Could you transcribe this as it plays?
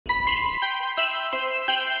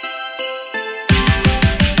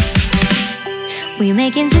We're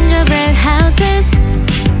making gingerbread houses,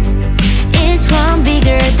 each one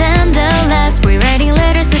bigger than the last. We're writing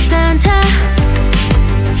letters to Santa.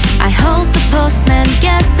 I hope the postman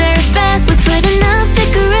gets there fast. We're putting up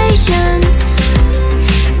decorations,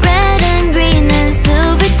 red and green and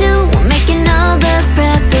silver too. We're making all the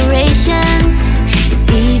preparations. It's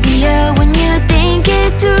easier when you think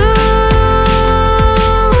it through.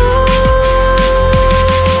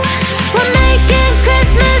 We're making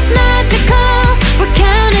Christmas magical. We're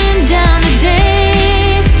counting down the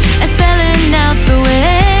days and spelling out the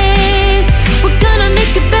ways. We're gonna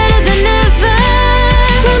make it better than ever.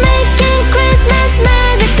 We're making Christmas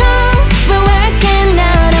magical. We're working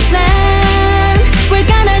out a plan. We're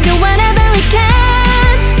gonna do whatever we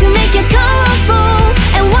can to make it colorful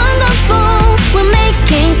and wonderful. We're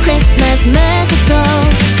making Christmas magical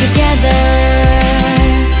together.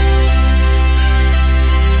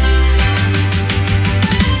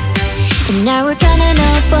 And now we're counting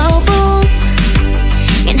up bubbles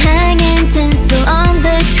and hanging tinsel on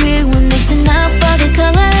the tree. We're mixing up all the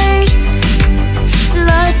colors.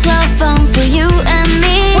 Lots of fun for you and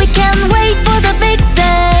me. We can't wait for the big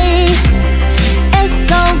day. It's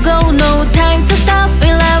all go, no time to stop. We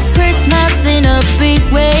love Christmas in a big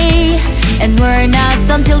way. And we're not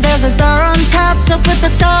done till there's a star on top. So put the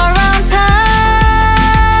star on top.